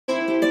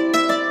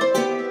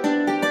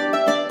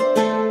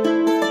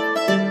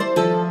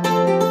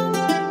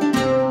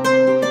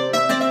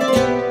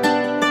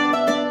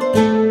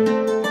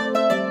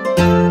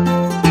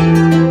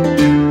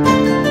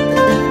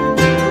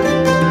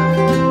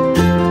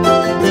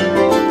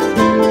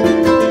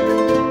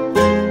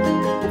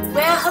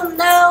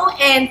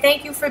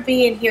for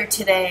being here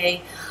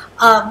today.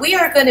 We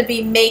are going to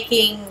be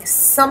making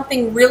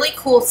something really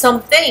cool,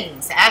 some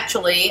things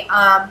actually.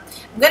 I'm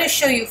going to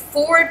show you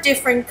 4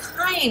 different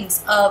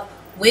kinds of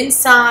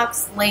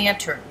Windsock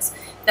lanterns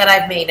that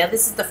I've made. Now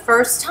this is the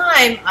first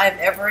time I've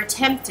ever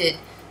attempted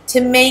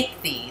to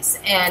make these,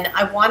 and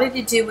I wanted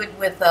to do it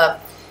with a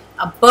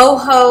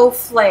boho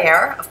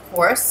flare, of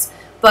course,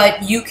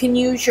 but you can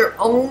use your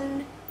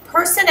own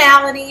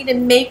personality to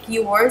make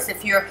yours.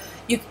 It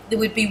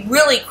would be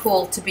really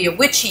cool to be a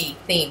witchy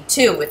theme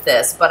too with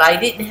this, but I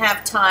didn't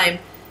have time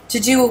to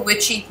do a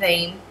witchy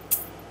theme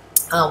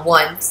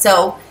one,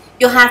 so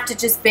you'll have to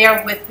just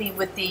bear with me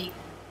with the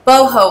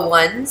boho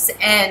ones,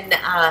 and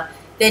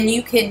then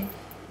you can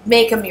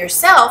make them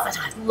yourself, and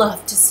I'd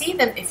love to see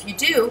them if you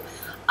do.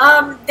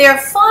 They're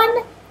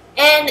fun,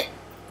 and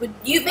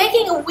you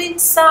making a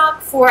windsock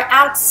for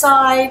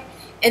outside,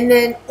 and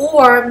then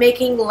or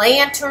making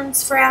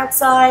lanterns for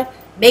outside,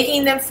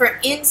 making them for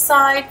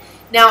inside.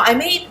 Now I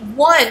made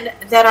one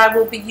that I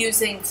will be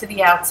using for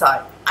the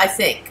outside, I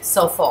think,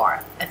 so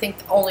far. I think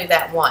only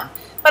that one.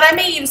 But I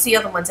may use the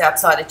other ones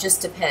outside, it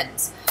just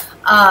depends.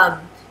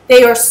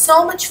 They are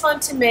so much fun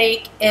to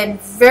make and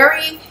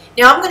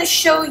now I'm going to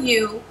show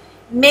you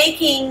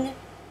making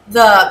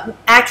the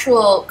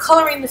actual,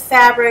 coloring the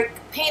fabric,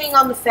 painting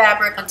on the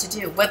fabric, what to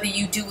do. Whether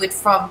you do it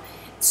from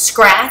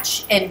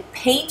scratch and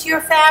paint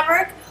your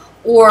fabric,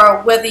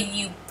 or whether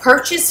you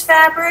purchase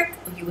fabric,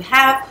 you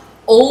have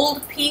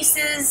old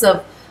pieces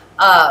of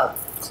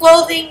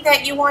clothing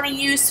that you want to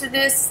use for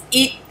this,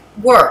 it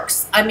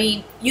works. I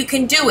mean, you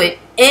can do it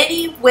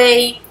any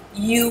way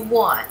you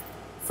want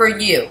for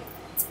you.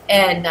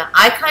 And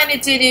I kind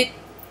of did it,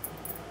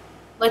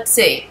 let's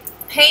see,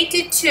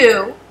 painted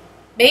 2,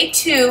 made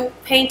 2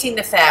 painting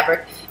the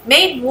fabric,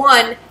 made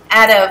 1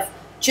 out of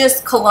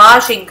just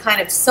collaging, kind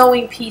of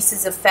sewing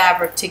pieces of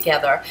fabric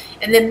together,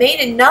 and then made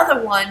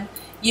another one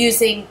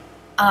using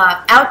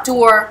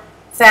outdoor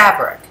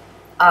fabric,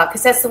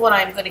 because that's the one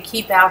I'm going to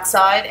keep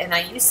outside, and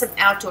I use some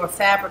outdoor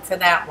fabric for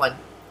that one.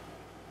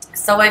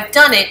 So I've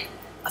done it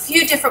a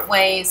few different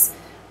ways,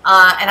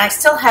 and I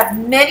still have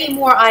many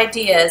more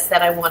ideas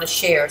that I want to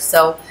share.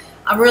 So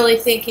I'm really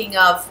thinking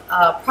of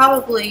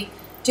probably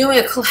doing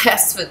a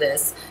class for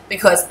this,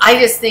 because I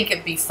just think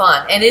it'd be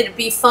fun, and it'd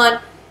be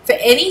fun for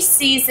any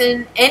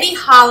season, any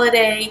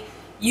holiday.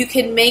 You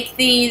can make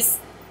these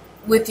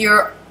with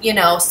your,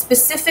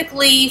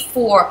 specifically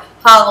for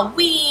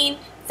Halloween,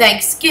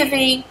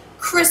 Thanksgiving,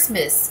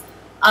 Christmas,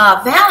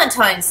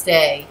 Valentine's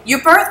Day,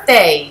 your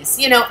birthdays,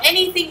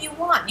 anything you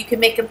want. You can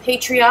make them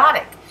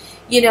patriotic.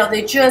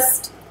 They're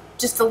just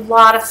a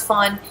lot of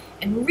fun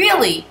and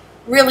really,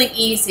 really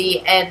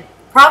easy, and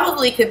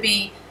probably could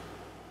be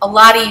a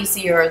lot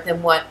easier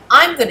than what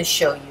I'm going to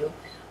show you.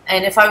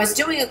 And if I was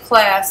doing a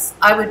class,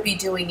 I would be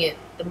doing it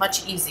the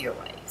much easier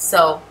way.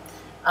 So,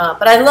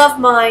 but I love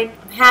mine.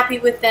 I'm happy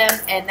with them,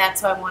 and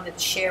that's what I wanted to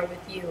share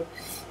with you.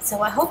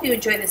 So I hope you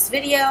enjoy this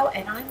video,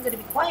 and I'm going to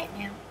be quiet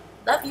now.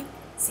 Love you.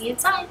 See you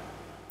inside.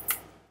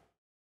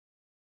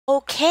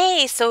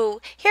 Okay,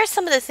 so here's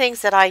some of the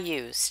things that I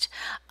used.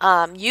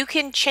 You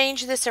can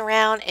change this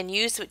around and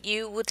use what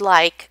you would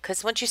like,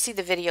 because once you see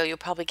the video, you'll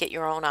probably get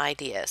your own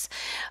ideas.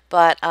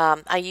 But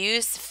I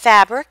used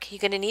fabric. You're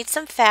going to need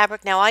some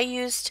fabric. Now, I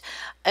used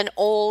an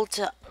old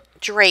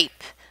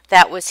drape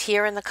that was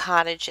here in the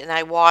cottage, and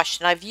I washed,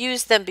 and I've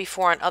used them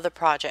before on other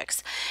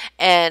projects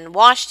and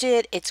washed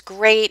it. It's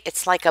great.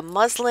 It's like a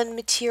muslin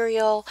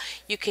material.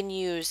 You can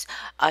use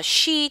a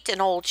sheet, an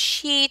old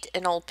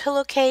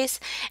pillowcase,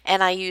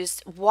 and I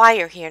used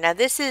wire here. Now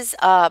this is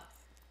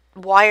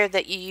wire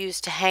that you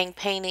use to hang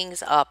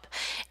paintings up,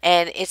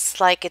 and it's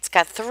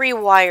got 3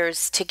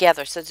 wires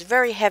together, so it's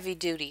very heavy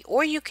duty.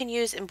 Or you can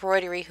use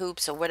embroidery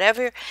hoops or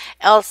whatever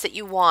else that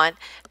you want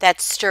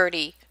that's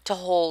sturdy to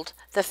hold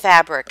the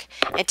fabric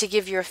and to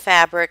give your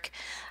fabric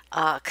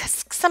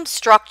some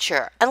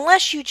structure,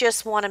 unless you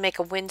just want to make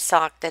a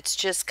windsock that's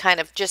just kind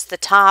of just the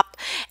top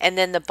and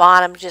then the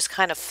bottom just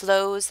kind of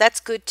flows. That's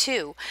good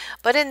too.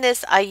 But in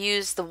this, I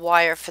use the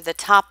wire for the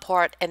top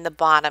part and the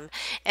bottom,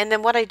 and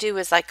then what I do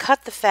is I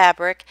cut the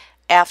fabric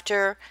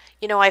after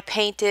I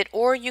paint it,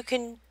 or you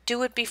can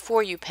do it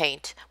before you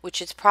paint,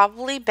 which is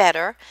probably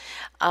better.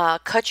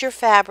 Cut your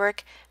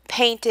fabric,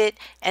 paint it,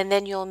 and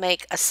then you'll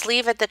make a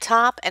sleeve at the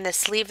top and a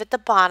sleeve at the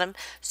bottom,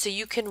 so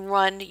you can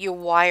run your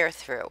wire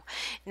through.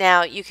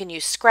 Now you can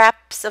use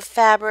scraps of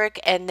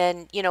fabric and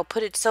then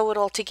sew it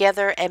all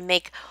together and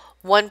make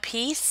one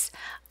piece,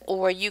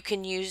 or you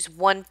can use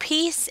one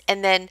piece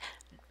and then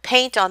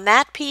paint on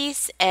that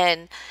piece,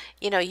 and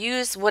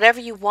use whatever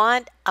you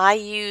want. I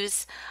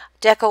use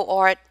Deco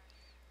Art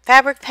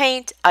fabric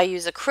paint. I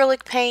use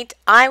acrylic paint.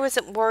 I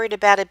wasn't worried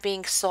about it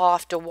being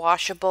soft or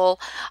washable.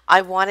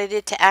 I wanted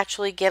it to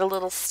actually get a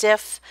little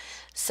stiff,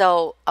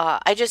 so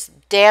I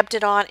just dabbed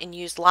it on and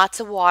used lots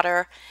of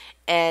water,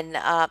 and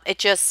it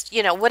just,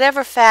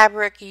 whatever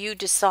fabric you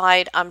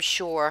decide, I'm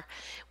sure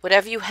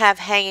whatever you have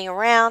hanging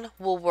around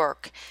will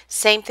work.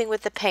 Same thing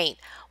with the paint.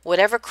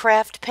 Whatever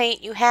craft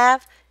paint you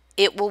have,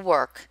 it will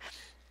work.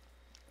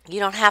 You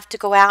don't have to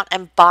go out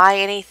and buy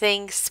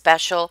anything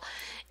special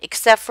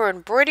except for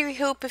embroidery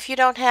hoop if you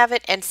don't have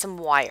it, and some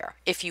wire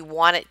if you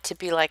want it to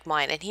be like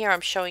mine. And here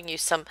I'm showing you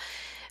some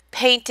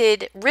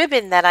painted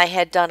ribbon that I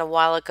had done a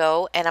while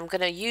ago, and I'm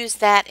going to use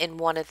that in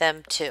one of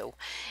them too.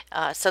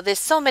 So there's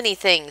so many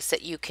things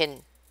that you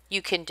can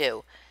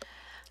do.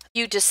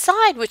 You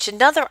decide which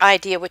another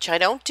idea, which I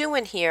don't do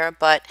in here,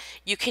 but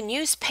you can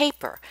use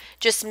paper.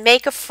 Just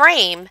make a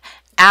frame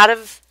out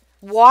of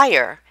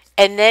wire,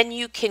 and then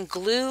you can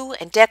glue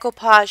and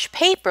decoupage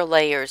paper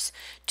layers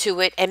to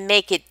it and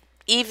make it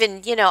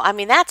even, I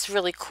mean, that's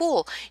really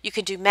cool. You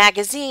can do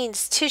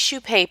magazines,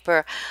 tissue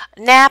paper,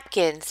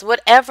 napkins,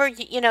 whatever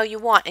you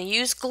want. And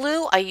use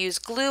glue. I use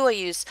glue. I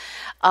use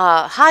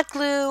hot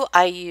glue.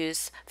 I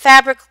use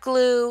fabric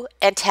glue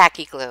and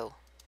tacky glue.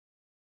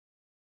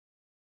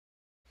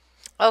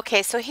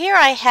 Okay, so here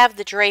I have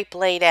the drape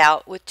laid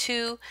out with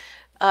two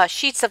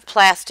sheets of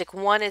plastic.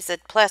 One is a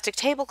plastic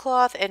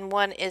tablecloth and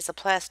one is a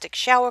plastic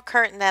shower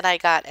curtain that I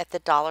got at the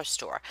dollar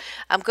store.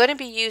 I'm going to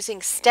be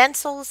using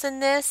stencils in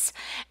this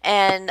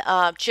and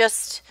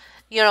just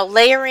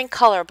layering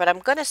color, but I'm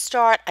going to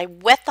start. I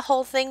wet the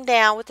whole thing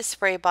down with the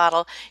spray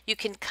bottle. You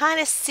can kind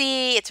of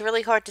see, it's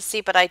really hard to see,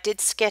 but I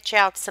did sketch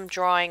out some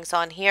drawings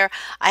on here.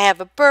 I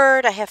have a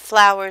bird, I have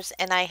flowers,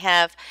 and I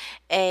have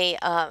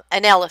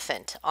an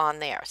elephant on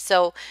there.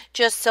 So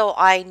just so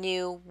I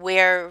knew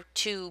where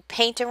to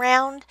paint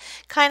around,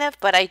 kind of,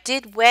 but I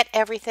did wet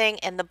everything,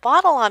 and the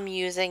bottle I'm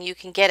using you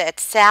can get at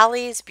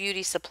Sally's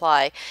Beauty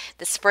Supply.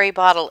 The spray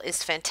bottle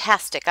is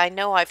fantastic. I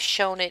know I've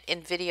shown it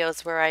in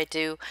videos where I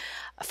do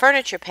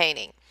furniture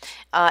painting.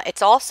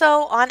 It's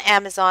also on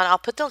Amazon.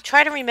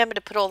 Try to remember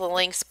to put all the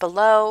links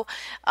below.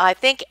 I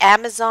think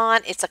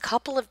Amazon, it's a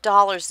couple of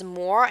dollars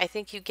more. I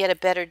think you get a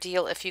better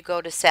deal if you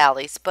go to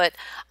Sally's, but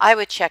I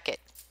would check it.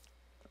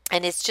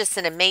 And it's just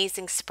an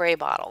amazing spray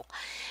bottle.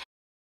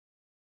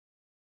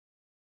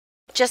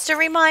 Just a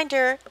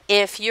reminder,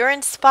 if you're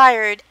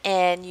inspired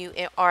and you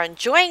are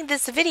enjoying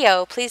this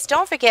video, please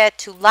don't forget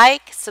to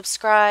like,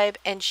 subscribe,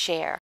 and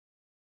share.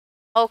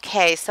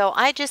 Okay, so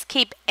I just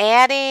keep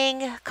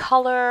adding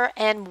color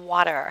and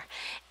water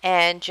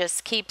and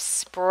just keep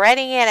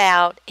spreading it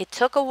out. It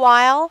took a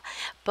while,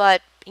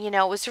 but it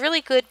was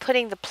really good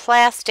putting the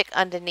plastic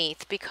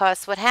underneath,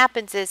 because what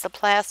happens is the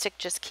plastic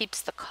just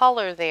keeps the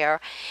color there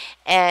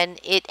and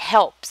it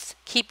helps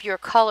keep your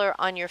color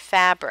on your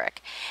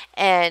fabric.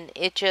 And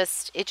it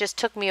just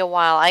took me a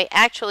while. I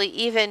actually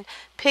even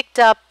picked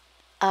up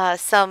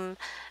some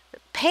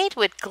paint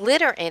with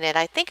glitter in it.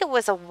 I think it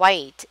was a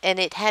white and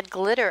it had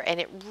glitter, and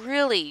it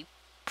really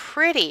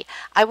pretty.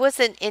 I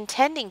wasn't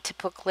intending to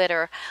put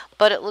glitter,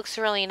 but it looks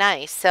really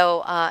nice.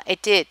 So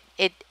it did.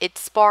 It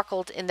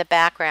sparkled in the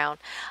background.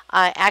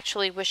 I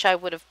actually wish I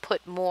would have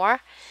put more,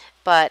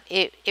 but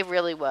it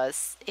really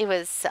was. It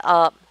was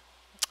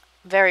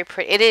very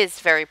pretty. It is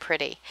very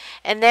pretty.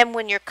 And then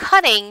when you're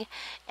cutting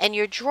and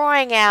you're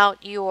drawing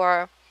out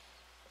your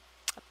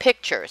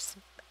pictures,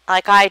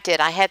 like I did,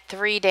 I had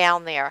 3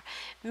 down there.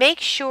 Make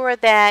sure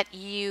that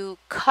you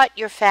cut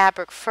your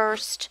fabric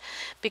first,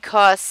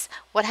 because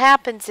what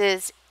happens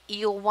is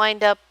you'll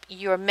wind up,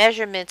 your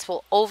measurements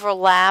will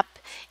overlap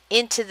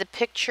into the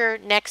picture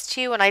next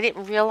to you, and I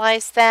didn't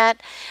realize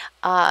that.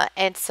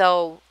 And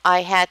so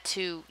I had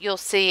to, you'll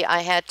see,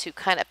 I had to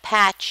kind of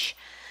patch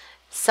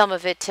some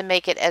of it to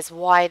make it as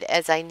wide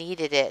as I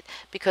needed it,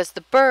 because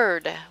the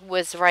bird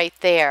was right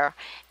there.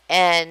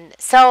 And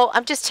so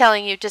I'm just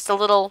telling you, just a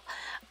little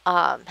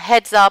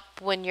heads up,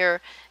 when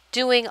you're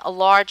doing a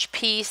large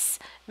piece,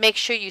 make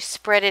sure you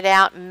spread it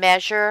out and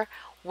measure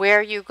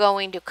where you're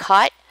going to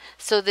cut,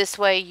 so this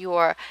way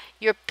your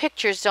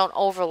pictures don't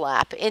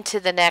overlap into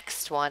the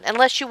next one,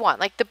 unless you want.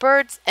 Like the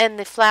birds and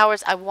the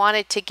flowers I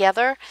wanted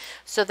together,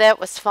 so that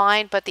was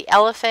fine, but the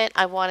elephant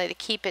I wanted to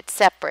keep it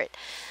separate.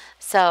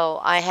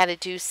 So I had to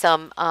do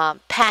some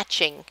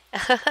patching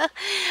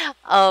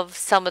of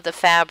some of the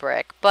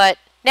fabric. But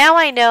now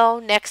I know,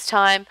 next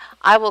time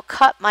I will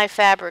cut my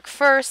fabric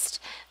first,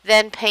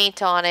 then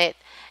paint on it,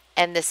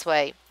 and this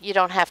way you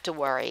don't have to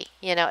worry.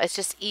 It's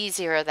just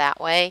easier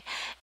that way.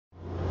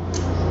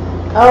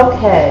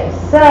 Okay,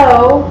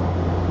 so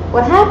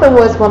what happened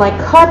was, when I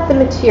cut the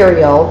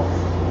material,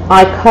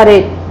 I cut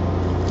it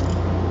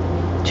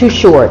too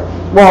short.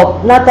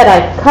 Well, not that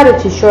I cut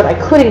it too short, I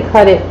couldn't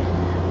cut it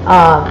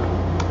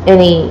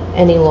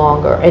any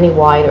longer, any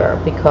wider,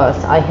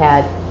 because I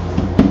had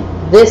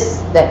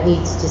this that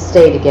needs to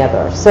stay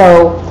together.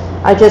 So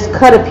I just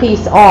cut a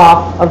piece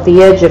off of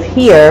the edge of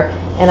here,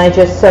 and I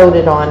just sewed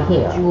it on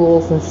here.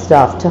 Jewels and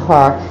stuff to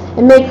her,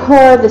 and make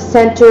her the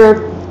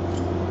center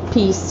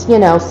piece,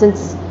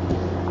 since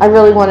I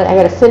really wanted, I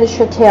got to finish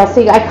her tail.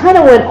 See, I kind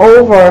of went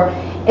over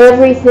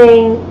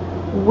everything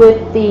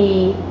with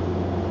the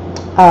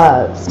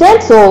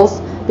stencils,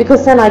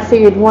 because then I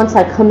figured once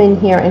I come in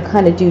here and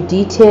kind of do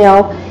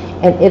detail,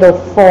 and it'll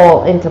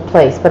fall into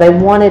place. But I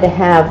wanted to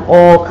have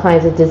all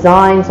kinds of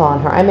designs on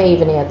her. I may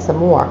even add some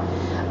more.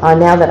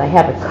 Now that I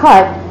have it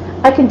cut,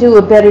 I can do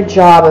a better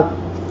job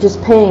of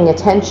just paying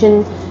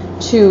attention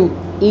to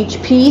each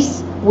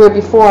piece where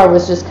before I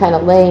was just kind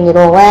of laying it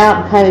all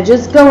out and kind of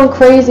just going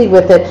crazy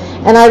with it.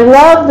 And I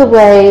love the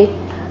way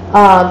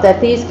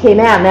that these came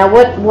out. Now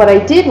what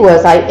I did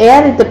was I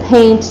added the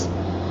paint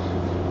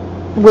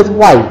with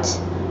white.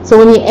 So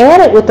when you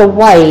add it with the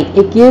white,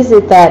 it gives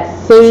it that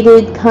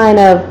faded kind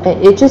of,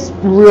 it just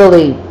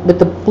really, with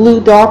the blue,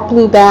 dark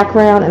blue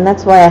background, and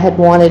that's why I had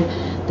wanted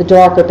the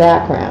darker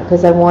background,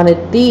 because I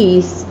wanted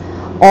these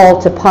all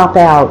to pop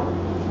out.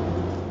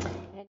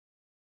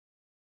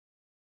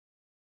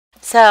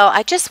 So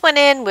I just went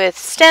in with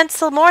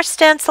more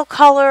stencil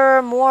color,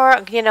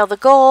 more, you know, the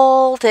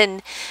gold,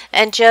 and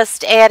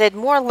just added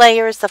more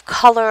layers of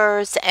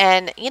colors,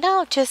 and, you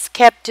know, just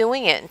kept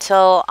doing it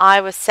until I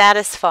was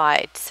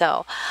satisfied.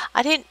 So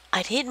I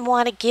didn't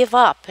want to give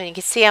up. And you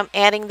can see I'm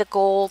adding the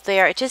gold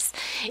there. It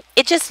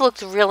just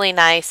looked really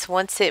nice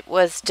once it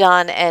was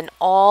done, and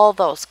all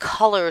those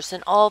colors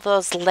and all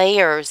those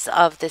layers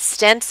of the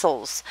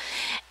stencils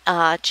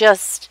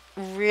just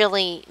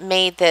really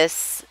made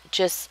this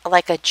just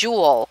like a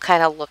jewel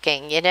kind of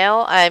looking, you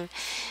know. And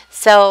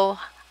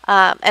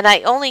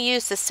I only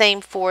used the same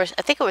I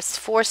think it was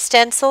 4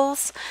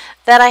 stencils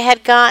that I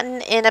had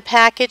gotten in a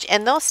package,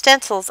 and those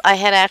stencils I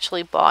had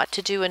actually bought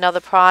to do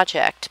another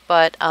project,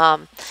 but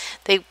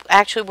they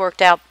actually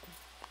worked out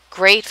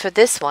great for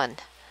this one.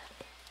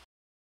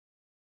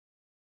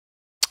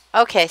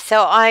 Okay,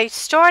 so I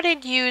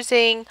started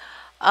using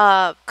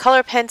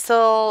color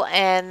pencil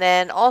and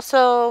then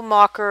also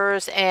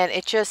markers, and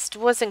it just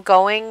wasn't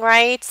going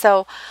right,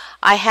 so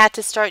I had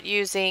to start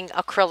using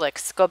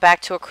acrylics, go back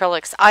to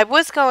acrylics. I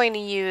was going to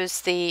use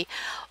the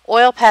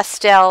oil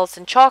pastels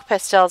and chalk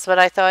pastels, but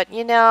I thought,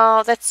 you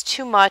know, that's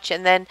too much,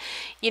 and then,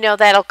 you know,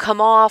 that'll come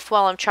off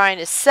while I'm trying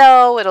to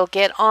sew, it'll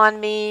get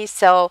on me.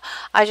 So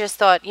I just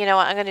thought, you know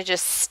what, I'm going to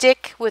just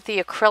stick with the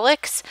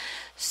acrylics.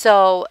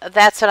 So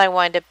that's what I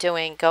wind up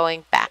doing,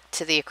 going back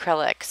to the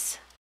acrylics.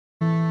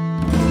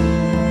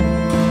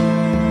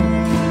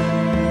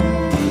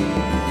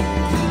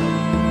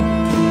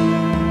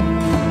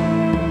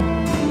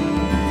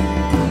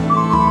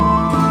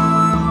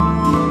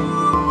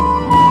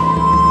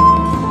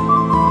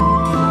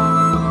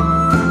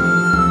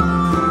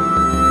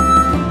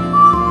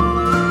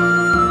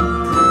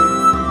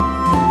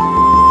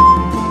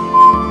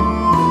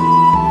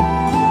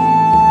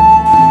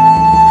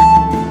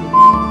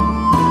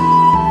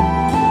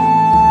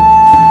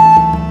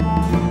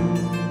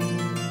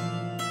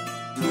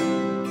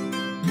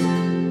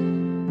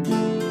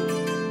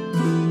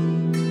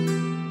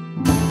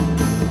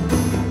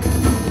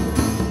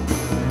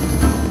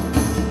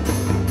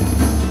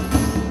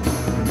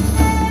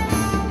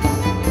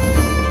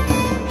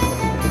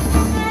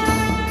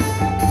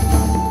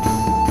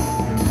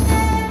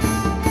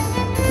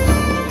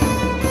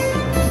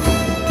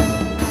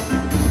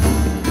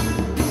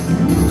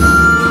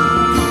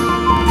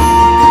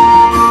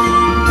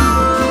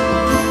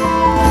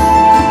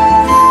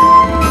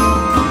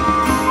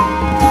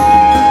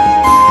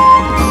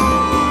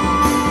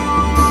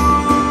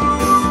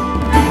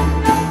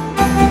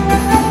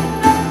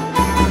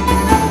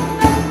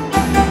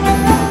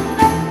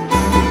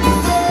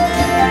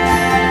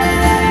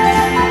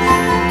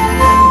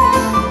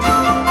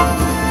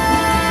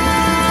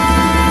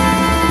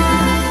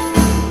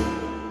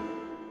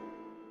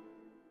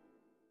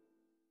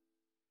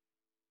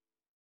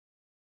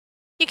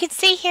 You can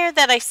see here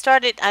that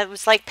I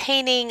was like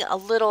painting a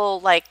little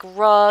like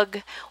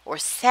rug or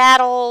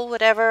saddle,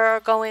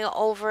 whatever, going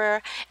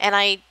over, and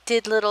I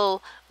did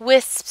little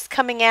wisps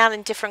coming out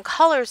in different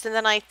colors, and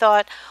then I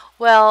thought,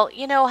 well,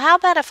 you know, how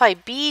about if I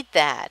bead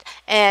that?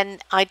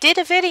 And I did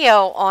a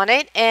video on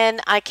it, and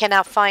I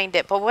cannot find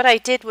it, but what I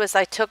did was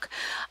I took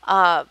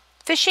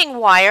fishing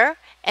wire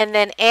and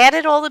then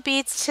added all the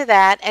beads to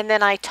that, and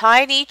then I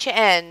tied each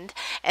end,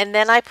 and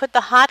then I put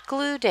the hot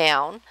glue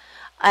down,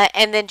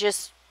 and then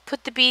just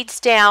put the beads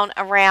down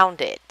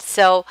around it.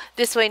 So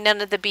this way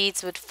none of the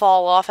beads would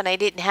fall off, and I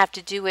didn't have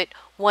to do it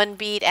one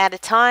bead at a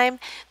time.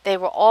 They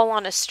were all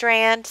on a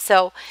strand,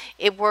 so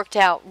it worked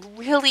out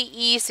really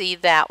easy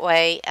that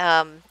way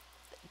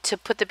to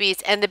put the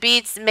beads. And the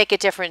beads make a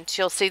difference.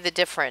 You'll see the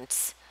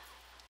difference.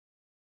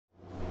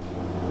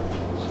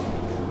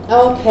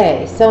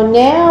 Okay, so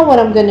now what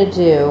I'm going to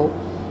do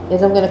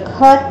is I'm going to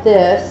cut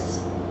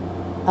this.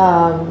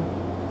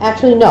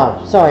 Actually,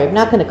 no, sorry, I'm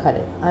not going to cut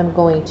it. I'm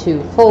going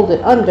to fold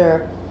it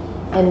under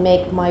and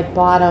make my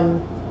bottom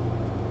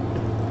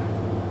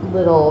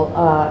little,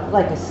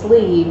 like a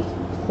sleeve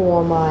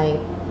for my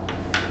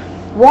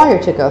wire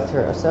to go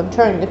through. So I'm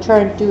trying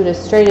to do it as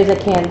straight as I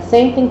can.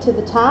 Same thing to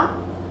the top.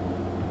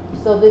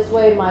 So this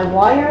way my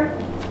wire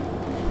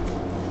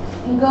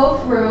can go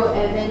through,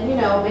 and then, you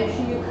know, make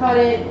sure you cut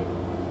it.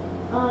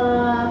 These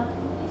are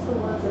the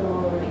ones that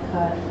are already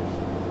cut.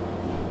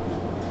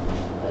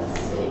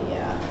 Let's see,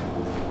 yeah.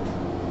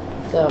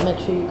 So make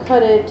sure you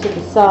cut it to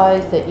the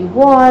size that you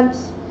want,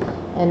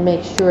 and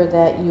make sure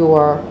that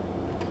your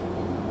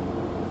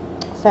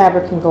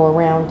fabric can go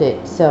around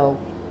it. So,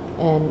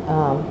 and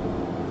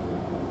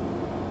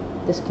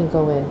this can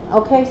go in.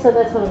 Okay, so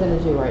that's what I'm going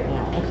to do right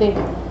now. I think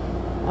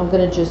I'm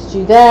going to just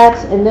do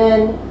that, and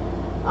then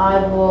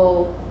I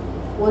will,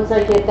 once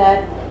I get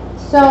that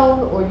sewn,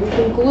 or you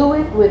can glue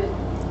it with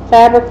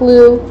fabric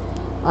glue,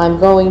 I'm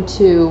going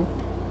to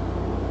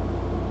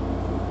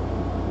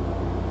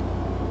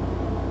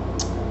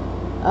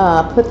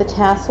put the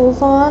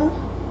tassels on.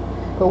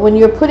 But when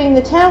you're putting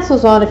the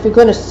tassels on, if you're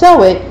going to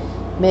sew it,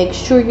 make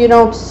sure you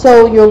don't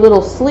sew your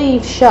little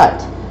sleeve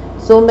shut.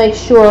 So make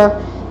sure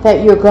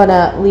that you're going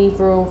to leave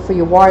room for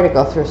your wire to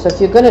go through. So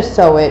if you're going to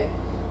sew it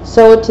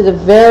to the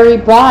very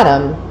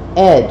bottom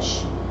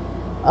edge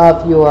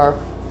of your,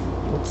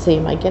 let's see,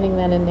 am I getting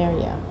that in there?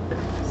 Yeah.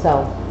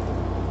 So,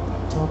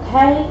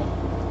 okay.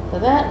 So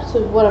that's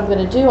what I'm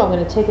going to do. I'm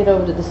going to take it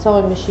over to the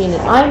sewing machine,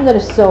 and I'm going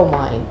to sew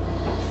mine.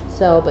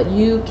 So, but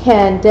you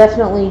can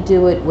definitely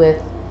do it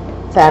with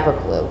fabric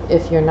glue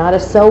if you're not a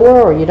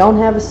sewer or you don't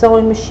have a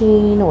sewing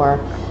machine. Or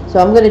so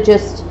I'm going to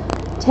just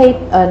tape,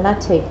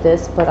 not tape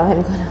this, but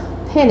I'm going to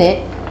pin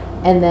it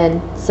and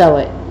then sew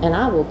it, and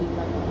I will be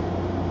right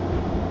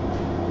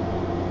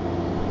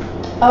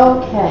back.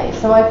 Okay,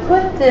 so I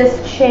put this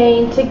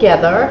chain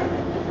together.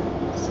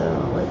 So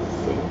let's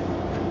see.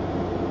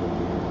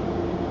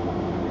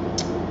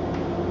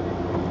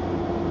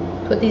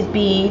 Put these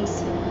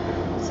beads.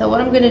 So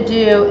what I'm going to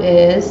do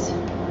is,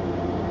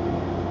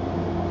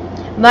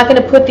 I'm not going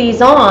to put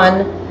these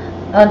on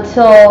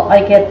until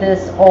I get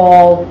this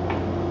all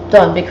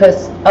done,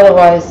 because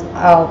otherwise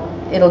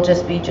it'll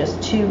just be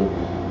too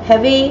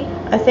heavy,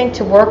 I think,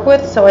 to work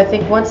with. So I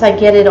think once I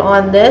get it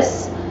on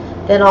this,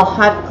 then I'll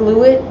hot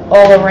glue it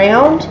all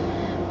around.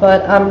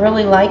 But I'm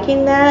really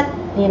liking that.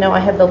 You know, I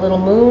have the little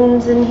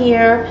moons in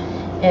here,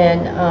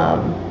 and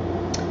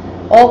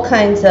all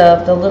kinds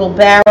of the little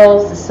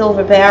barrels, the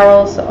silver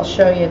barrels. So I'll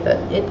show you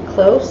it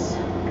close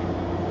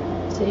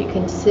so you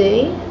can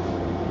see.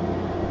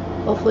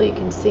 Hopefully you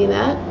can see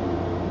that.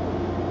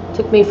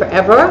 Took me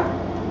forever,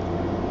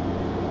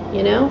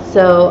 you know.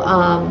 So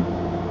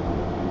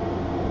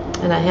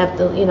and I have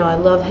the, you know, I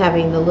love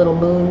having the little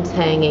moons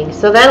hanging,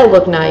 so that'll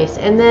look nice.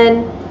 And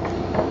then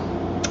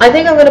I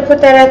think I'm going to put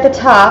that at the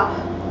top,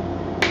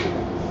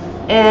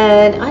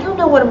 and I don't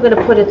know what I'm going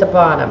to put at the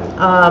bottom.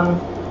 I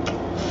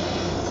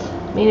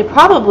mean, it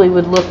probably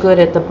would look good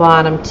at the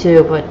bottom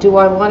too, but do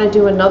I want to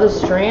do another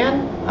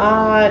strand?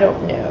 I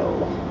don't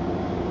know.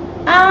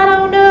 I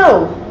don't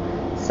know.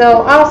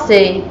 So I'll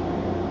see.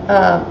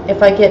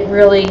 If I get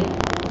really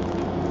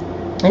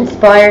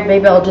inspired,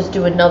 maybe I'll just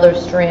do another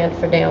strand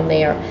for down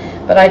there.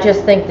 But I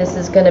just think this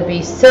is going to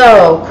be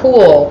so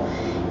cool,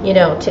 you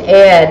know, to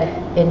add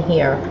in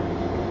here.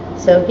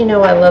 So, you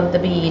know, I love the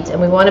beads,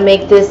 and we want to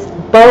make this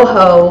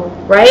boho,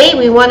 right?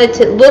 We want it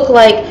to look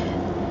like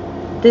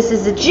this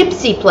is a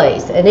gypsy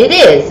place, and it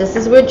is. This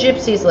is where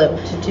gypsies live.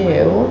 To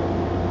do,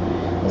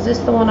 is this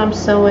the one I'm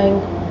sewing?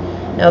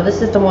 No,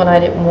 this is the one I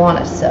didn't want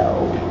to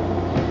sew.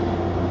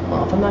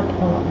 Well, if I'm not,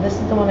 well, this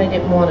is the one I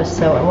didn't want to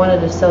sew. I wanted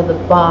to sew the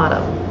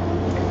bottom.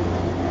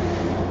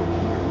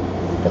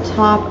 The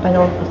top, I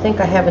think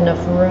I have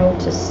enough room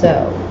to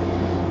sew.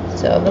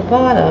 So the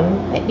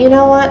bottom, you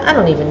know what? I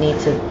don't even need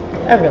to.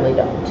 I really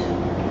don't.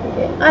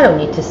 I don't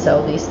need to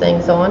sew these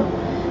things on.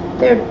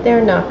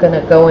 They're not going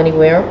to go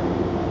anywhere.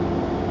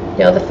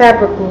 You know, the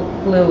fabric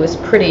glue is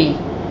pretty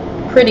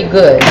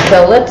good.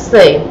 So let's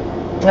see.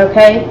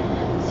 Okay.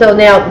 So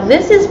now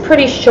this is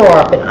pretty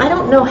sharp, and I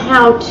don't know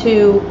how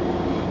to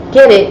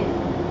get it.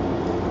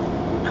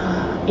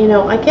 You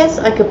know, I guess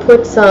I could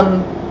put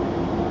some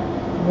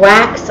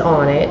wax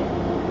on it.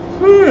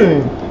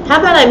 How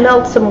about I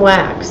melt some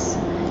wax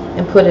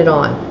and put it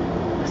on?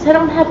 Because I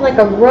don't have like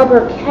a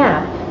rubber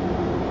cap.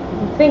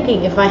 I'm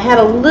thinking if I had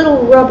a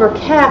little rubber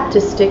cap to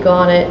stick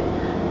on it,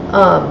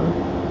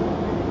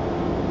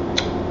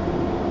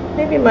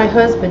 maybe my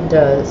husband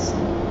does.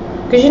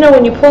 Because you know,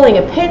 when you're pulling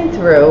a pin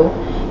through,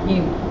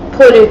 you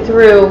put it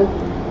through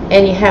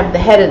and you have the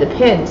head of the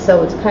pin,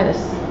 so it's kind of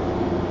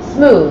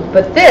smooth.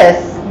 But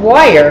this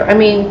wire, I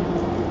mean,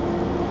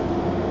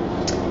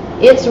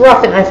 it's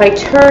rough, and if I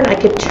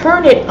could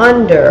turn it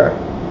under.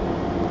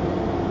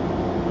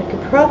 I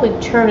could probably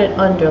turn it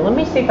under. Let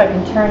me see if I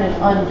can turn it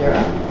under.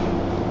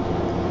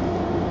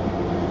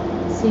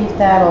 See if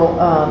that'll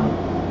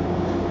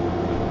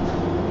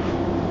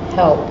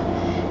help,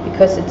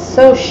 because it's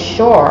so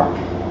sharp.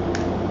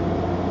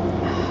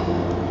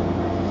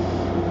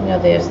 You know,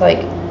 there's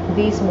like,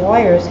 these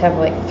wires have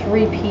like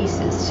 3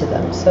 pieces to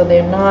them, so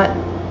they're not,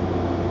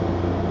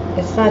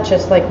 it's not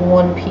just like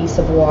one piece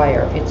of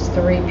wire, it's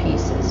 3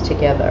 pieces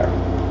together.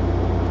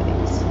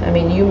 I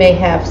mean, you may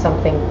have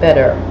something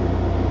better,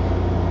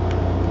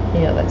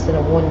 you know, that's in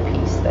a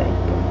 1-piece thing.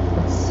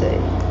 Let's see.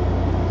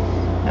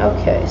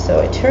 Okay, so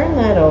I turn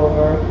that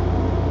over.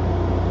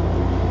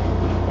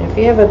 And if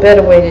you have a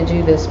better way to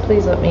do this,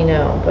 please let me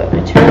know. But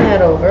I turn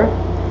that over.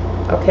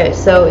 Okay,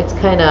 so it's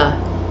kind of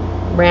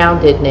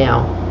rounded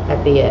now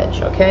at the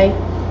edge, okay?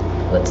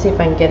 Let's see if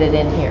I can get it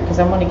in here, because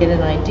I want to get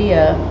an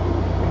idea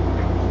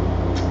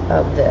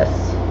of this.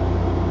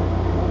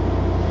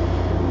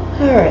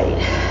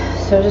 Alright,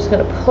 so I'm just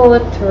going to pull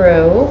it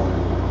through.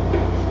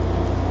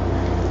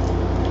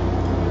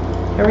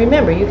 And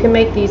remember, you can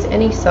make these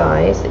any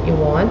size that you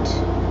want.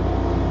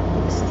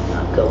 This is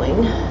not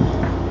going.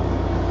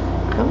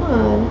 Come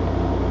on.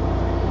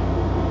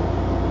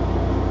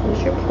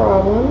 What's your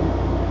problem?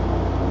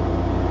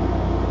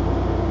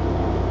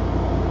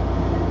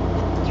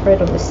 It's right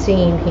on the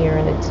seam here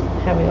and it's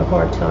having a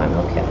hard time.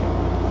 Okay.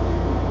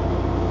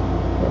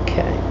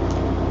 Okay.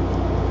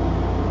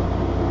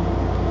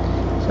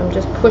 So I'm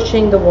just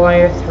pushing the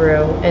wire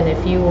through, and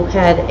if you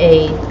had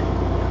a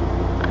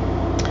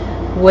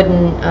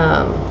wooden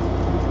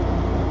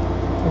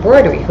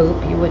embroidery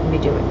hoop, you wouldn't be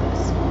doing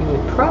this. You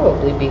would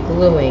probably be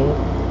gluing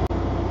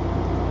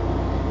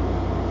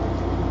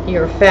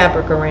your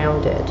fabric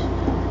around it.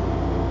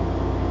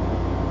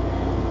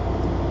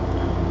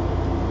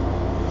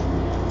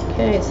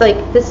 Okay, it's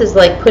like, this is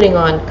like putting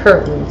on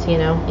curtains, you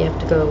know. You have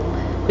to go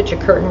put your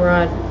curtain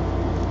rod.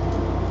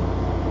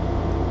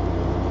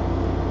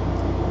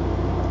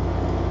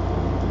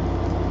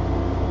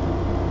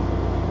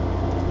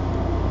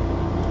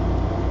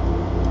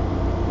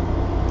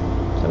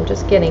 So I'm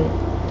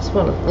just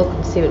want to look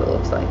and see what it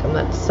looks like. I'm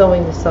not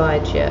sewing the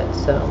sides yet,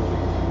 so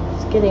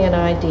just getting an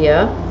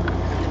idea.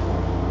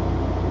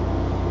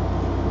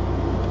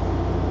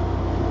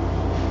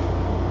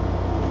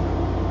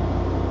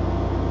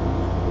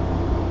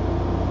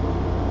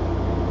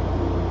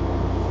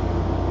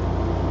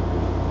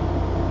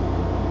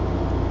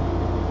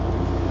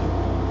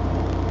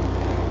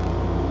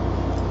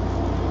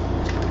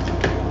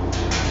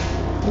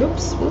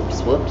 Whoops,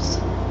 whoops, whoops.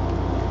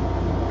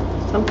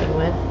 Something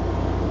went.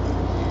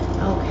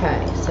 Okay,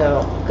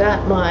 so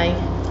got my,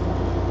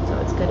 so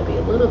it's got to be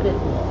a little bit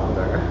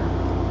longer,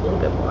 a little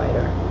bit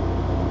wider.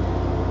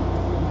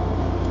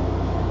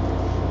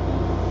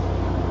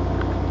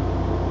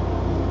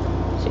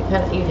 So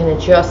you can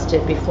adjust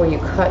it before you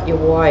cut your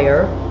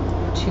wire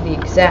to the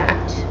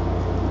exact,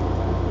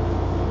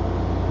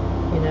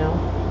 you know.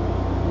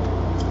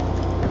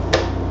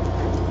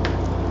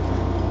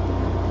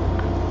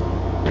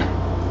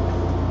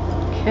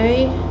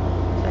 Okay,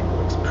 that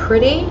looks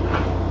pretty.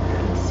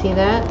 See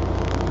that?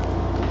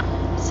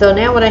 So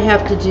now what I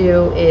have to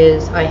do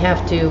is I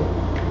have to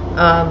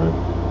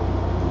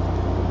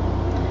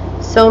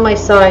sew my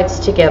sides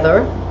together.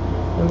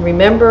 And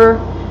remember,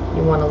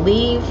 you want to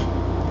leave,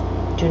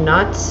 do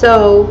not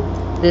sew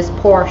this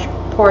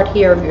part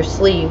here of your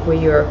sleeve where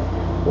your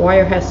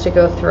wire has to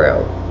go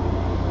through.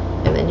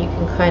 And then you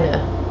can kind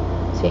of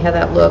see how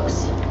that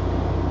looks.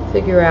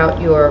 Figure out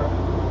your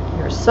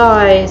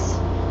size,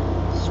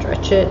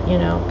 stretch it, you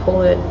know,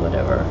 pull it,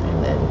 whatever,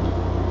 and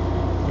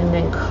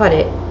then cut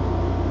it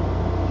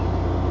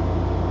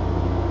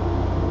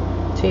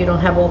so you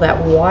don't have all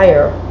that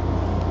wire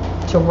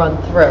to run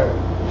through.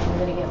 I'm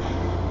going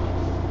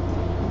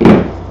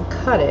to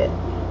cut it.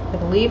 I'm going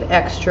to leave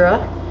extra,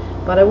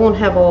 but I won't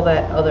have all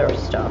that other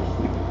stuff.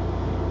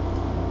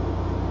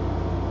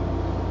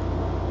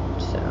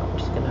 So I'm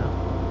just going to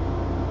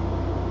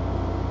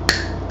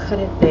cut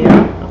it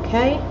there,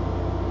 okay?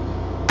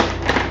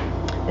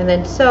 And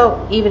then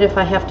so even if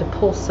I have to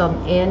pull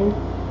some in,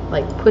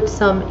 like put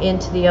some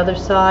into the other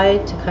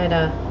side to kind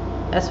of,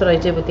 that's what I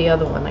did with the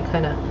other one. I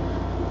kind of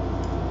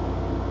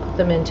put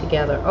them in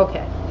together.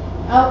 Okay.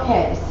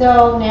 Okay,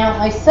 so now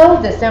I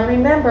sewed this. Now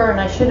remember, and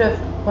I should have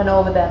went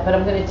over that, but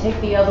I'm going to take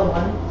the other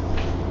one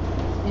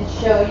and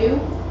show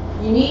you.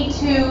 You need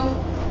to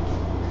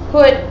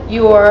put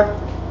your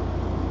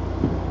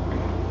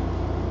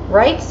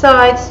right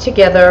sides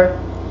together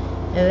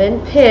and then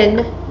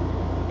pin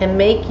and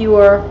make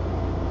your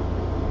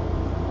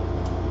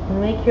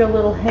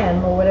little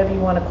hem, or whatever you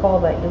want to call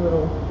that, your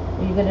little,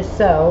 you're going to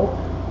sew,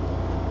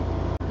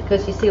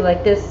 because you see,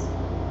 like, this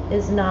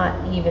is not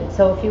even.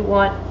 So if you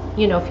want,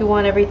 you know, if you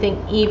want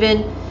everything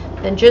even,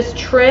 then just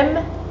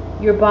trim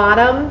your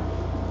bottom,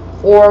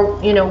 or,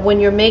 you know, when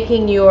you're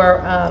making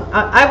your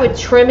I would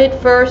trim it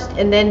first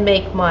and then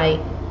make my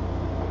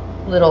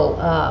little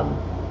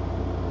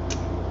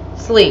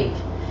sleeve,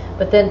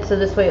 but then so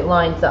this way it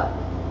lines up.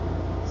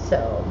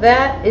 So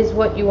that is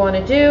what you want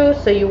to do.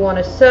 So you want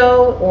to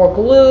sew or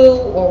glue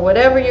or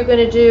whatever you're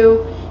going to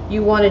do.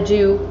 You want to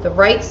do the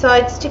right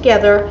sides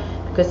together,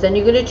 because then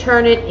you're going to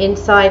turn it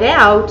inside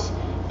out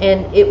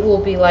and it will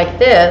be like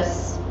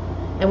this.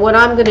 And what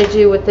I'm going to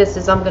do with this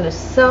is I'm going to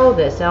sew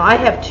this. Now I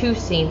have 2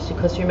 seams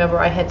because remember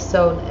I had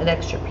sewed an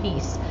extra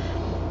piece.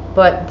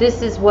 But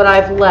this is what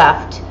I've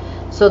left.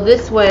 So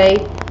this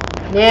way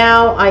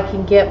now I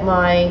can get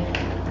my,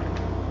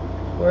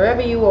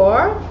 wherever you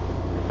are,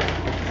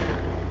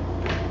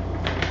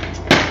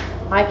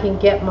 I can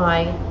get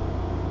my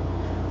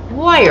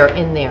wire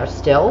in there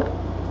still,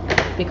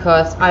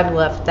 because I've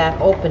left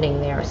that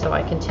opening there, so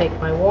I can take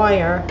my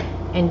wire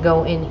and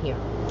go in here.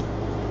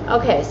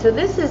 Okay, so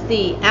this is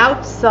the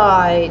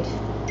outside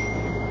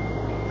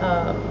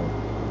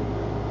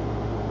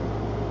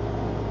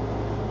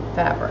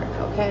fabric.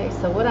 Okay,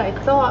 so what I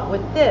thought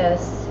with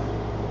this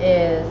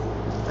is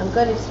I'm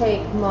going to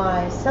take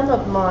some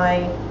of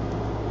my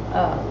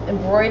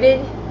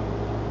embroidered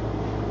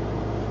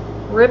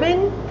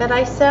ribbon that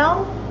I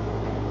sell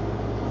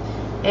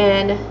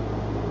and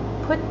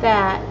put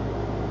that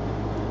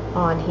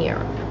on here.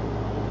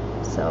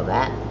 So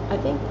that, I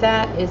think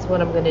that is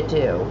what I'm going to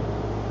do.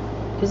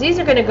 Because these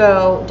are going to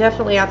go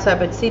definitely outside,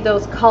 but see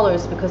those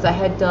colors, because I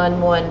had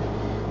done one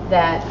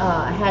that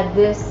had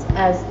this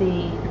as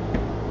the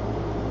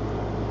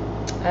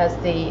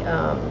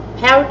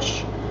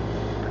pouch,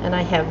 and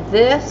I have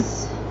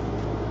this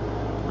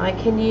I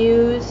can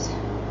use.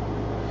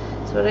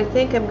 So what I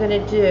think I'm going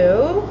to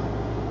do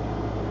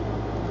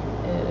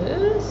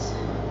is,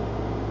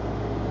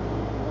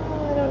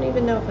 I don't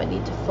even know if I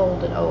need to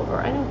fold it over.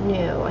 I don't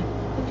know. I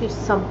could do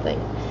something.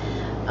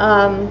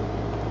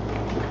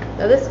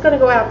 Now this is going to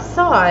go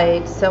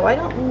outside, so I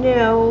don't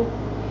know,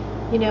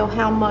 you know,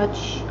 how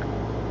much.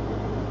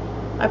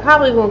 I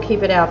probably won't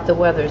keep it out if the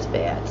weather's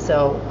bad.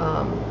 So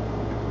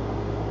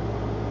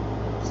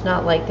it's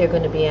not like they're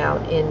going to be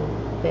out in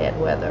bad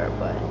weather,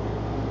 but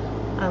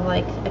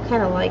I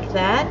kind of like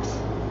that.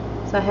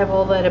 So I have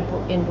all that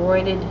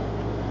embroidered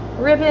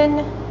ribbon,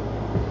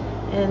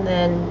 and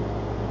then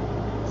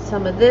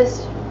some of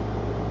this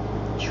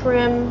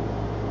trim.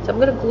 So I'm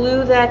going to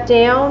glue that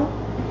down,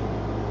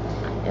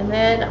 and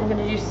then I'm going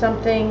to do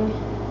something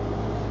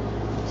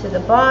to the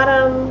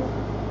bottom,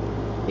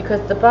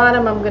 because the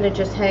bottom I'm going to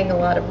just hang a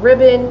lot of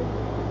ribbon,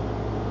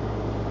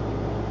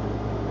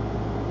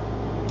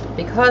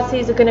 because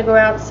these are going to go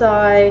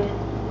outside.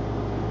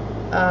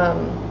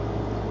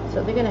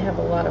 So they're going to have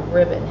a lot of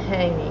ribbon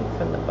hanging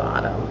from the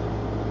bottom.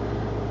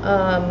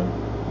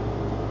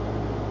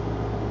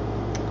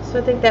 So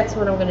I think that's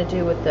what I'm going to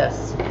do with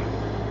this.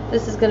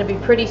 This is going to be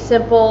pretty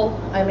simple.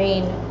 I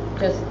mean,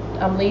 just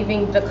I'm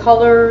leaving the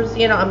colors,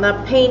 you know, I'm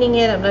not painting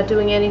it, I'm not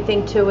doing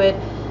anything to it.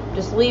 I'm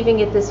just leaving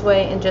it this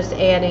way and just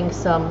adding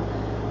some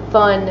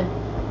fun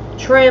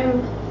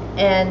trim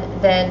and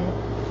then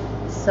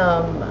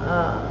some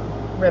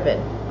ribbon.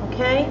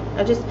 Okay,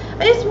 I just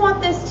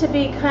want this to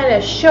be kind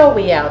of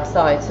showy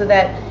outside so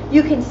that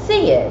you can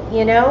see it,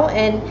 you know,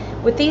 and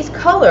with these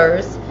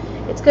colors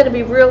it's going to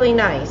be really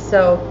nice.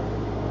 So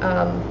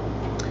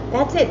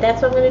that's it.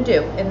 That's what I'm going to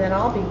do, and then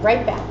I'll be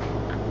right back.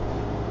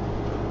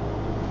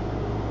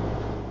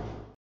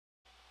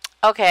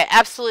 Okay,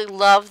 absolutely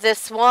love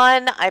this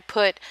one. I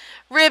put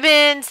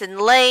ribbons and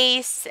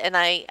lace, and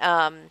I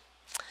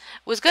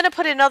was going to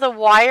put another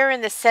wire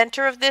in the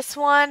center of this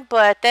one,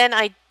 but then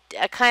I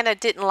kind of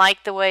didn't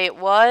like the way it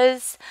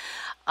was.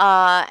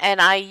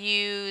 And I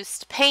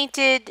used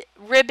painted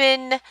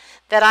ribbon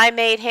that I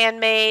made,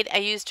 handmade. I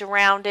used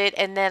around it,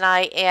 and then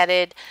I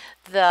added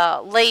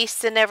the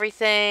lace and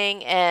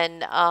everything,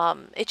 and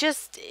I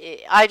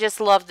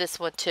just love this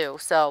one too.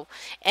 So,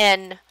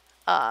 and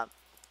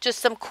just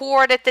some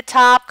cord at the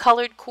top,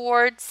 colored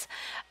cords,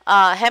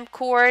 hemp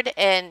cord,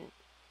 and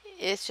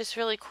it's just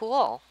really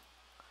cool.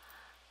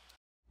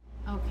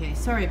 Okay,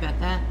 sorry about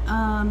that.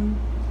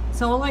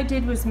 So all I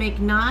did was make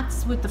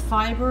knots with the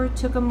fiber,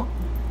 took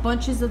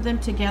bunches of them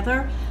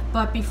together,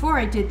 but before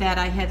I did that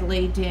I had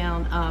laid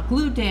down,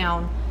 glued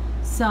down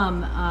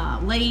some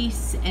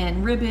lace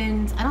and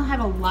ribbons. I don't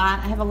have a lot.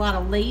 I have a lot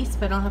of lace,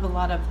 but I don't have a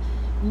lot of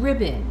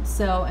ribbon.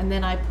 So, and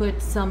then I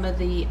put some of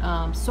the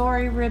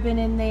sari ribbon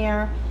in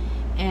there,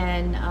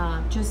 and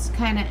just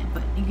kind of,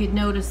 but you could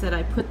notice that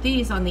I put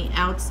these on the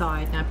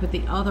outside, and I put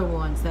the other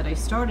ones that I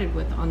started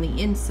with on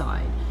the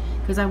inside,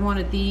 because I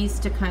wanted these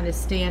to kind of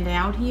stand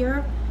out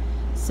here.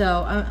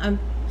 So I'm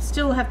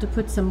still have to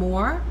put some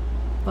more,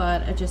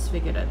 but I just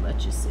figured I'd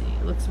let you see.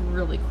 It looks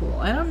really cool.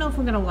 I don't know if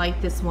I'm going to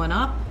light this one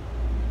up,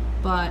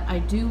 but I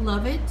do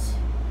love it.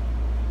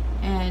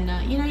 And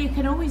you know, you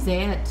can always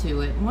add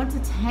to it. Once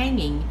it's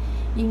hanging,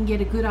 you can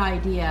get a good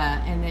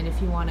idea, and then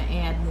if you want to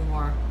add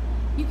more,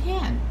 you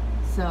can.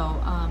 So,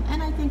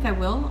 and I think I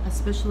will,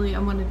 especially I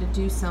wanted to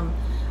do some,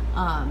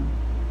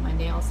 my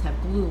nails have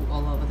glue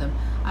all over them.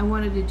 I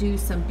wanted to do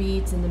some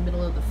beads in the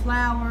middle of the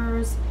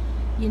flowers,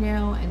 you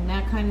know, and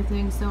that kind of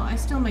thing. So I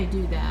still may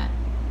do that,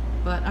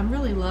 but I'm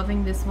really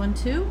loving this one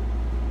too.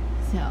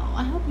 So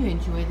I hope you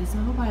enjoy this. I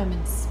hope I am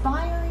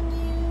inspiring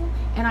you.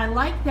 And I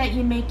like that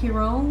you make your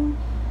own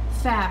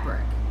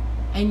fabric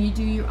and you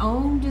do your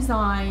own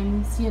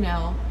designs, you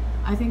know.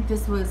 I think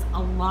this was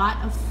a lot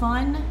of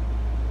fun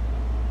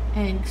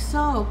and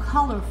so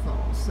colorful.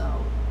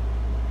 So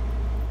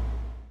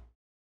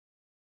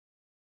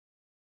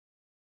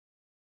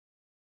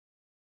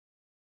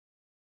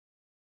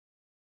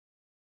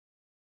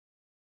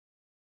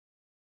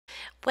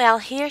well,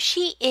 here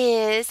she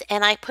is,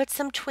 and I put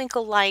some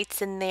twinkle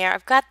lights in there.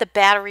 I've got the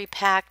battery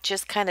pack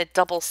just kind of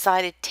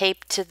double-sided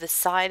taped to the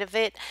side of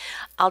it.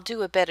 I'll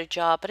do a better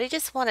job, but I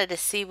just wanted to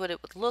see what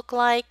it would look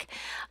like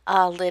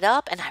lit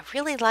up, and I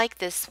really like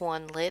this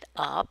one lit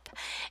up,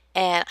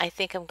 and I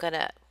think I'm going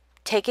to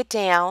take it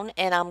down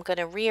and I'm going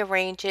to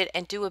rearrange it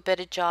and do a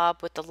better job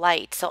with the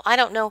light. So I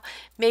don't know,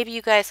 maybe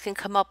you guys can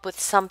come up with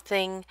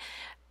something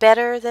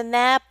better than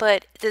that,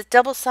 but the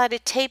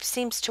double-sided tape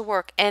seems to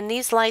work, and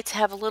these lights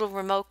have a little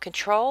remote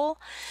control,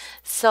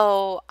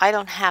 so I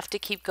don't have to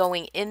keep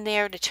going in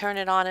there to turn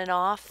it on and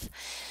off.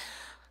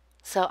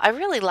 So I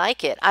really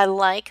like it. I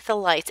like the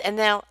lights, and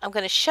now I'm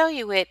going to show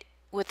you it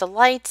with the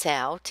lights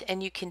out,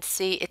 and you can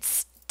see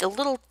it's a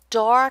little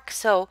dark,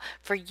 so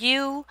for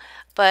you,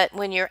 but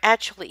when you're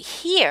actually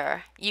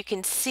here, you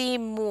can see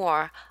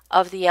more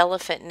of the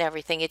elephant and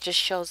everything. It just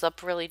shows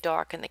up really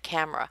dark in the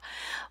camera.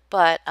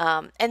 But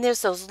and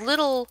there's those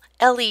little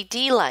LED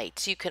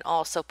lights you can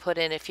also put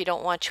in if you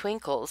don't want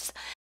twinkles.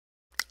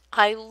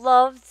 I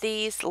love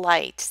these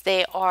lights.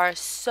 They are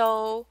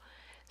so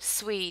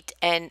sweet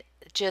and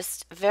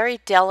just very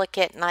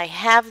delicate, and I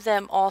have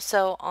them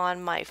also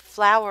on my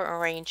flower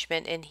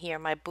arrangement in here,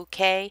 my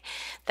bouquet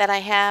that I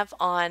have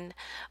on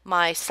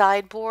my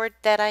sideboard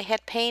that I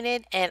had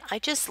painted, and I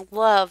just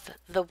love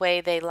the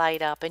way they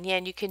light up. And yeah,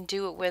 and you can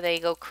do it where they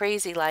go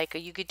crazy like, or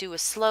you could do a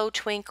slow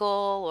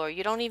twinkle, or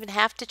you don't even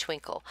have to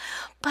twinkle.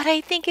 But I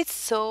think it's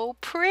so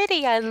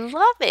pretty. I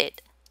love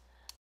it.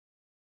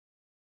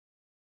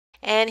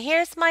 And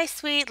here's my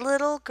sweet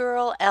little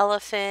girl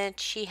elephant.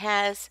 She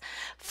has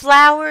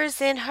flowers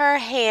in her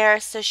hair,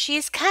 so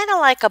she's kind of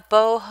like a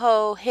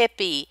boho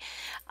hippie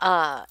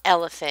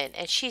elephant.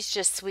 And she's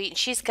just sweet. And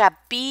she's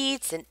got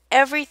beads and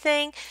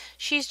everything.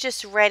 She's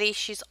just ready.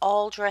 She's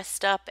all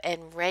dressed up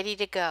and ready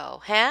to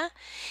go, huh?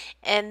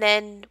 And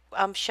then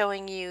I'm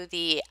showing you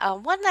the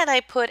one that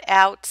I put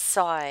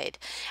outside.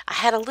 I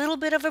had a little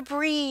bit of a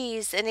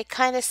breeze and it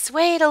kind of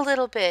swayed a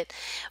little bit,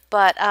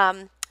 but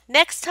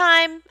next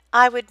time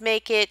I would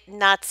make it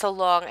not so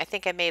long. I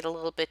think I made a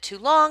little bit too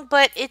long,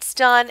 but it's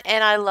done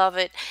and I love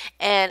it.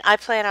 And I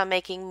plan on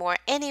making more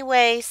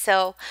anyway,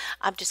 so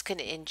I'm just going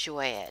to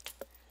enjoy it.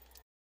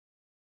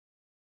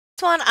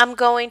 This one I'm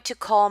going to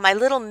call my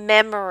little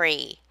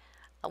memory.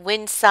 A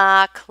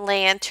windsock,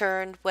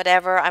 lantern,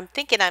 whatever. I'm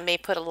thinking I may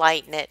put a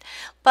light in it.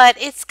 But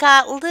it's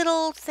got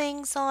little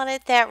things on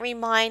it that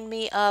remind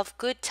me of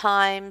good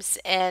times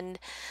and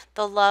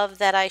the love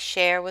that I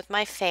share with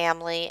my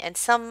family, and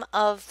some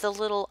of the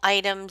little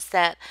items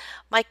that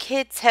my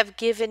kids have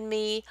given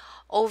me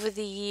over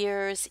the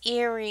years,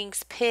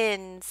 earrings,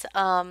 pins,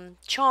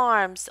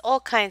 charms, all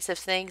kinds of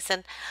things.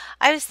 And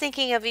I was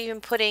thinking of even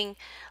putting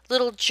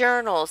little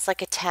journals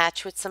like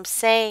attached with some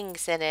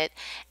sayings in it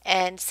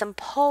and some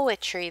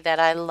poetry that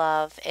I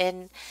love,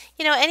 and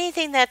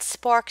anything that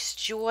sparks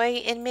joy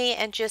in me,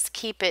 and just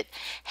keep it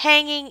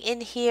hanging in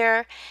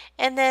here,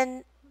 and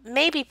then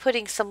maybe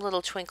putting some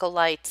little twinkle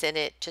lights in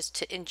it just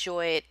to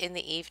enjoy it in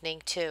the evening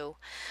too.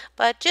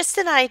 But just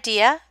an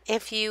idea.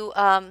 If you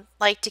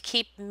like to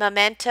keep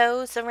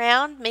mementos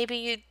around, maybe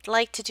you'd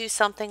like to do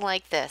something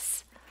like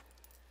this.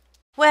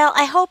 Well,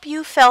 I hope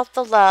you felt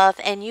the love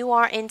and you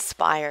are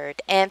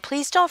inspired. And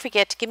please don't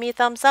forget to give me a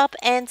thumbs up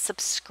and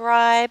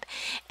subscribe.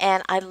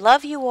 And I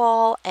love you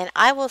all, and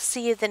I will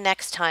see you the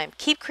next time.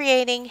 Keep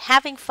creating,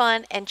 having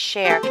fun, and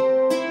share.